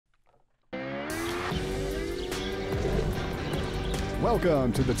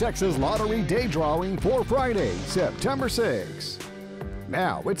Welcome to the Texas Lottery Day Drawing for Friday, September 6.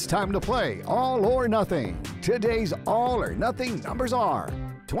 Now it's time to play All or Nothing. Today's All or Nothing numbers are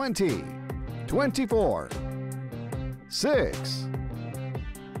 20, 24, 6,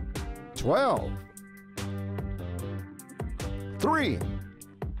 12, 3,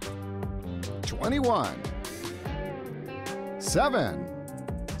 21, 7,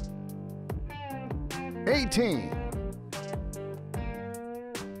 18,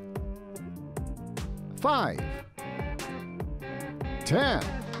 5, 10,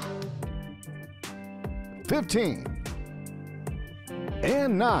 15,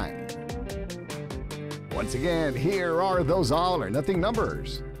 and 9. Once again, here are those all or nothing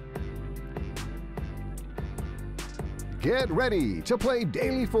numbers. Get ready to play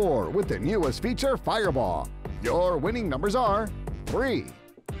Daily 4 with the newest feature, Fireball. Your winning numbers are 3,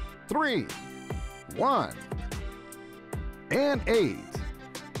 3, 1, and 8.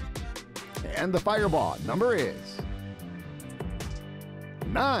 And the Fireball number is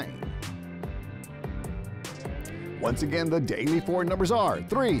 9. Once again, the Daily 4 numbers are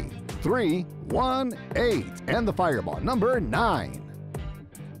 3, 3, 1, 8, and the Fireball number 9.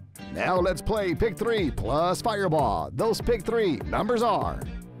 Now let's play Pick 3 plus Fireball. Those Pick 3 numbers are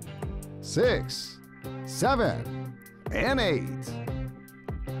 6, 7, and 8.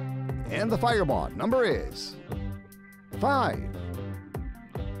 And the Fireball number is 5.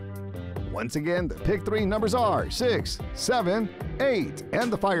 Once again, the Pick 3 numbers are 6, 7, 8,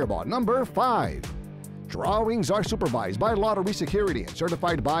 and the Fireball number 5. Drawings are supervised by Lottery Security and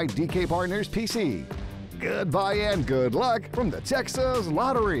certified by DK Partners PC. Goodbye and good luck from the Texas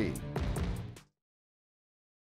Lottery.